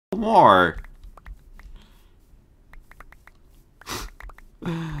more.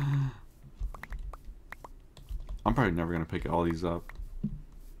 I'm probably never gonna pick all these up.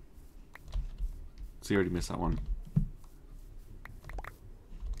 So you already missed that one.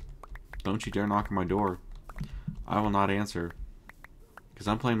 Don't you dare knock on my door. I will not answer. Because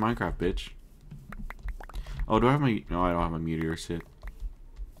I'm playing Minecraft, bitch. Oh, do I have my... No, I don't have my meteor shit.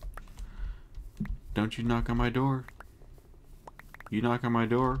 Don't you knock on my door. You knock on my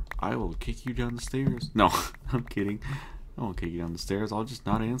door, I will kick you down the stairs. No, I'm kidding. I won't kick you down the stairs. I'll just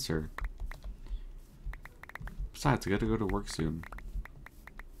not answer. Besides, I gotta go to work soon.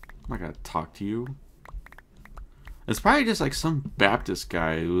 I'm not gonna talk to you. It's probably just like some Baptist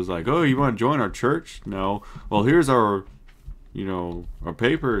guy who was like, oh, you want to join our church? No. Well, here's our, you know, our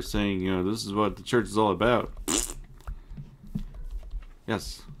paper saying, you know, this is what the church is all about.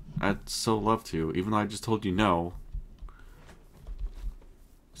 Yes, I'd so love to, even though I just told you no.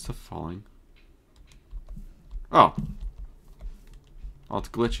 Stuff falling. Oh. Oh, it's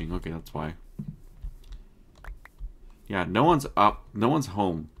glitching. Okay, that's why. Yeah, no one's up. No one's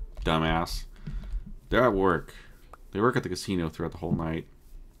home, dumbass. They're at work. They work at the casino throughout the whole night.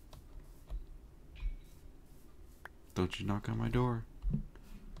 Don't you knock on my door.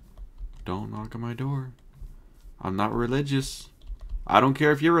 Don't knock on my door. I'm not religious. I don't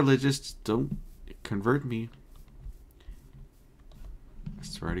care if you're religious. Just don't convert me. I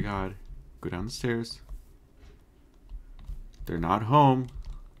swear to God. Go down the stairs. They're not home.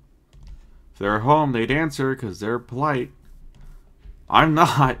 If they're home, they'd answer because they're polite. I'm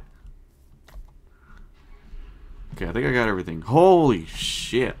not. Okay, I think I got everything. Holy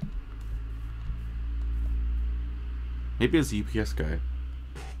shit. Maybe it's the UPS guy.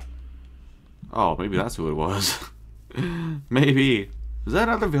 Oh, maybe that's who it was. Maybe. Is that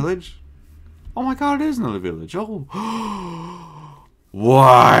another village? Oh my god, it is another village. Oh.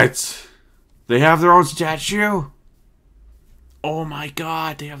 What? They have their own statue? Oh my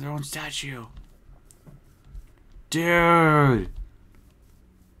god, they have their own statue. Dude.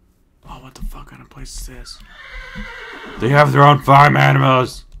 Oh, what the fuck kind of place is this? They have their own farm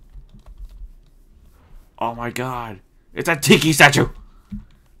animals. Oh my god. It's a tiki statue.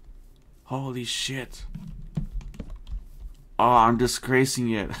 Holy shit. Oh, I'm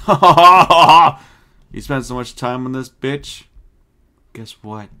disgracing it. You spent so much time on this, bitch. Guess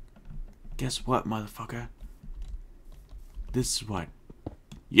what? Guess what, motherfucker? This is what?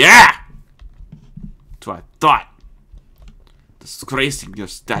 Yeah! That's what I thought. Disgracing your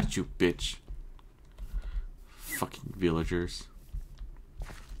statue, bitch. Fucking villagers.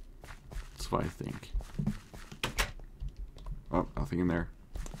 That's what I think. Oh, nothing in there.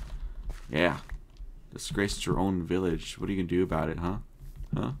 Yeah. Disgraced your own village. What are you gonna do about it, huh?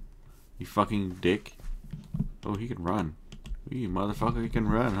 Huh? You fucking dick. Oh, he can run. You motherfucker, he can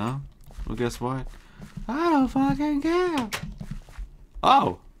run, huh? Well, guess what? I don't fucking care.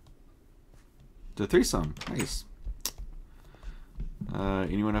 Oh. The threesome. Nice.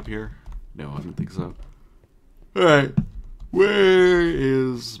 Anyone up here? No, I don't think so. Alright. Where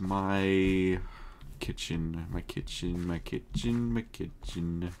is my kitchen? My kitchen, my kitchen, my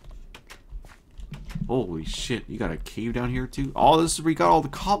kitchen. Holy shit, you got a cave down here too? Oh, this is where you got all the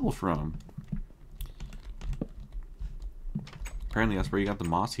cobble from. Apparently that's where you got the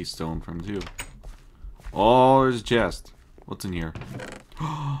mossy stone from too. Oh, there's a chest. What's in here?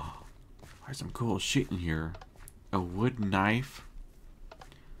 There's some cool shit in here. A wood knife.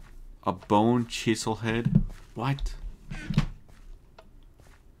 A bone chisel head. What?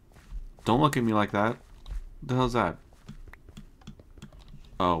 Don't look at me like that. What the hell's that?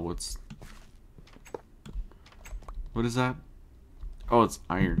 Oh, what's... What is that? Oh, it's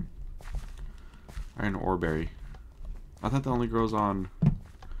iron. Iron ore berry. I thought that only grows on...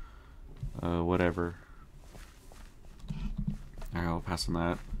 whatever. Alright, I'll pass on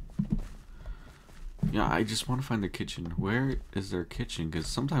that. Yeah, I just want to find their kitchen. Where is their kitchen? Because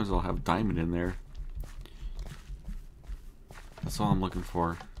sometimes they'll have diamond in there. That's all I'm looking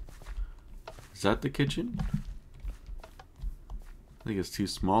for. Is that the kitchen? I think it's too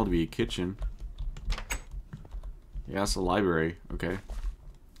small to be a kitchen. Yeah, it's a library. Okay.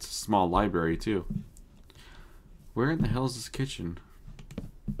 It's a small library, too. Where in the hell is this kitchen?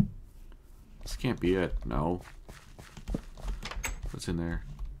 This can't be it. No. What's in there?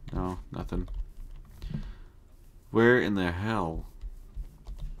 No, nothing. Where in the hell?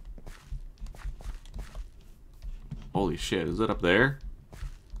 Holy shit, is it up there?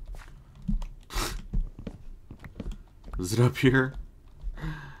 Is it up here?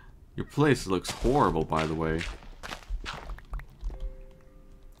 Your place looks horrible, by the way.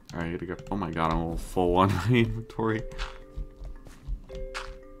 Alright, I gotta go. Oh my god, I'm all full on my inventory.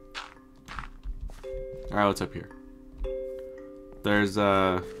 Alright, what's up here? There's,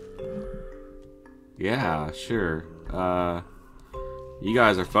 yeah, sure. You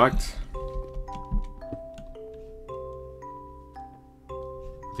guys are fucked.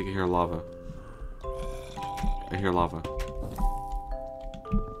 I think I hear lava. I hear lava.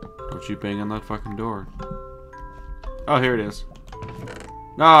 Don't you bang on that fucking door. Oh, here it is.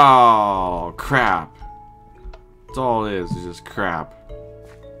 Oh, crap. That's all it is just crap.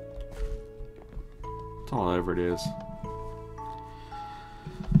 That's all ever it is.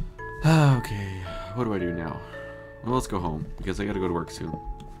 Okay, what do I do now? Well, let's go home, because I gotta go to work soon.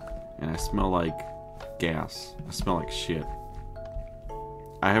 And I smell like gas. I smell like shit.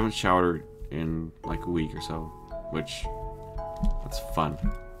 I haven't showered in like a week or so, which, that's fun.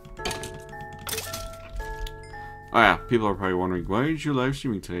 Oh yeah, people are probably wondering, why aren't you live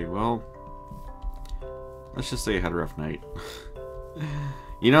streaming today? Well, let's just say I had a rough night.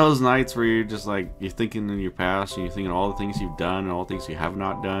 You know those nights where you're just like, you're thinking in your past, and you're thinking all the things you've done, and all the things you have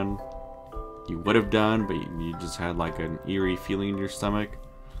not done, you would have done, but you just had like an eerie feeling in your stomach?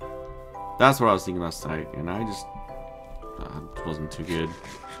 That's what I was thinking last night, and I just, it wasn't too good.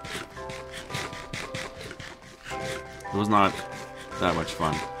 It was not that much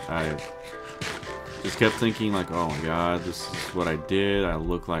fun. I just kept thinking like, oh my god, this is what I did. I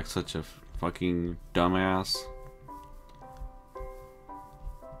look like such a fucking dumbass.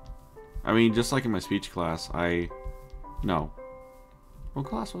 I mean, just like in my speech class, no. What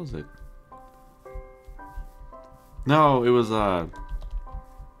class was it? No, it was, I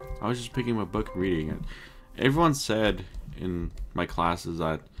was just picking up a book and reading it. Everyone said in my classes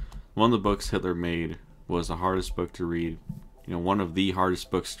that one of the books Hitler made was the hardest book to read. You know, one of the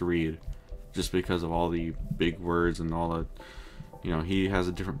hardest books to read. Just because of all the big words and all the, you know, he has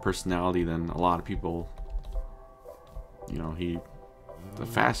a different personality than a lot of people. You know, the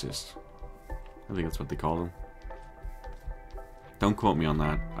fascist. I think that's what they called him. Don't quote me on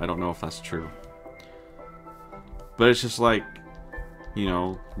that. I don't know if that's true. But it's just like, you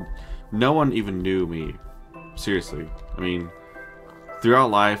know, no one even knew me. Seriously. I mean,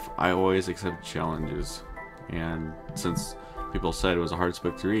 throughout life, I always accepted challenges. And since people said it was the hardest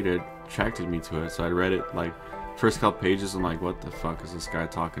book to read, it attracted me to it. So I read it, like, first couple pages, I'm like, what the fuck is this guy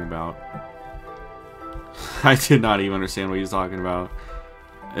talking about? I did not even understand what he was talking about.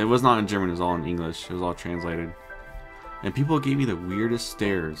 It was not in German, it was all in English. It was all translated. And people gave me the weirdest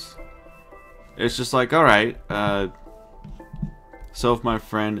stares. It's just like, alright, so if my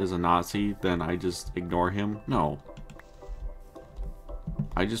friend is a Nazi, then I just ignore him? No.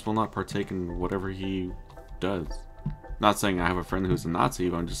 I just will not partake in whatever he does. Not saying I have a friend who's a Nazi,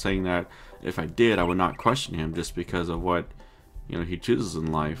 but I'm just saying that if I did, I would not question him just because of what, you know, he chooses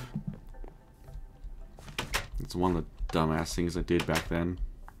in life. It's one of the dumbass things I did back then.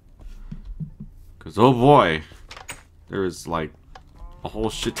 Because, oh boy, there was like a whole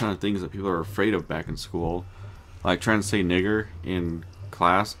shit ton of things that people are afraid of back in school. Like trying to say nigger in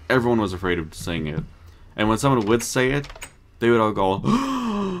class. Everyone was afraid of saying it. And when someone would say it, they would all go,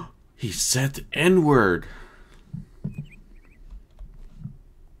 oh, he said the N-word.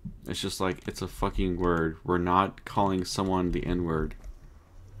 It's just like, it's a fucking word. We're not calling someone the N-word.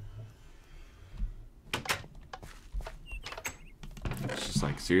 It's just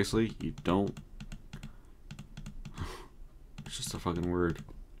like, seriously? You don't... It's just a fucking word.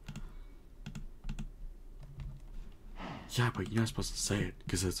 Yeah, but you're not supposed to say it,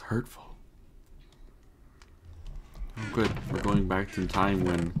 because it's hurtful. Oh good, we're going back to a time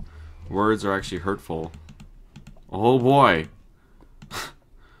when words are actually hurtful. Oh boy!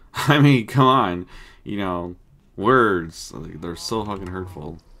 I mean, come on. You know, words, they're so fucking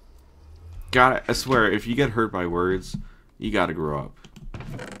hurtful. God, I swear, if you get hurt by words, you gotta grow up.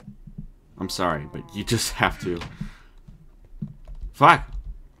 I'm sorry, but you just have to. Fuck!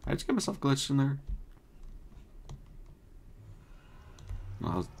 I just got myself glitched in there.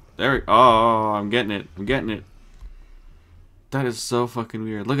 There. Oh, I'm getting it. I'm getting it. That is so fucking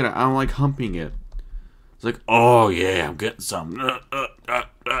weird. Look at it. I'm like humping it. It's like, oh yeah, I'm getting some.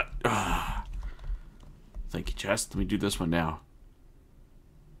 Thank you, chest. Let me do this one now.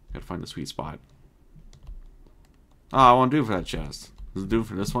 Gotta find the sweet spot. Oh, I won't do it for that chest. Does it do it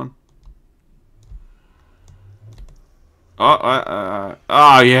for this one? Oh,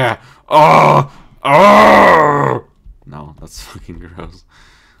 oh yeah. Oh, oh. No, that's fucking gross.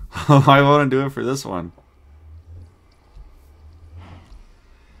 I want to do it for this one.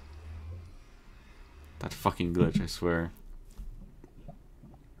 That fucking glitch, I swear.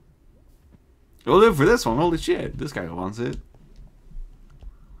 We'll live for this one. Holy shit. This guy wants it.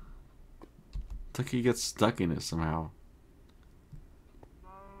 It's like he gets stuck in it somehow.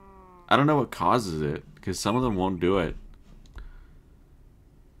 I don't know what causes it. Because some of them won't do it.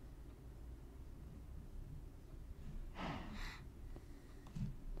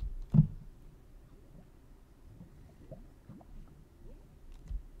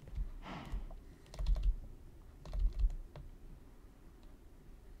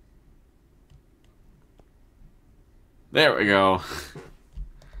 There we go.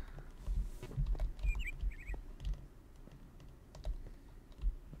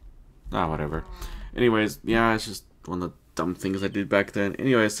 Ah, whatever. Anyways, yeah, it's just one of the dumb things I did back then.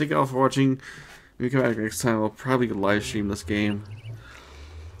 Anyways, thank you all for watching. When we come back next time, I'll probably live stream this game.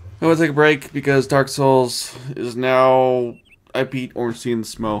 I'm gonna take a break because Dark Souls is now... I beat Ornstein and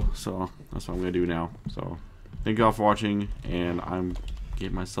Smo, so that's what I'm gonna do now. So, thank you all for watching, and I'm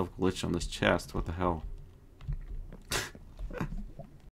getting myself glitched on this chest. What the hell?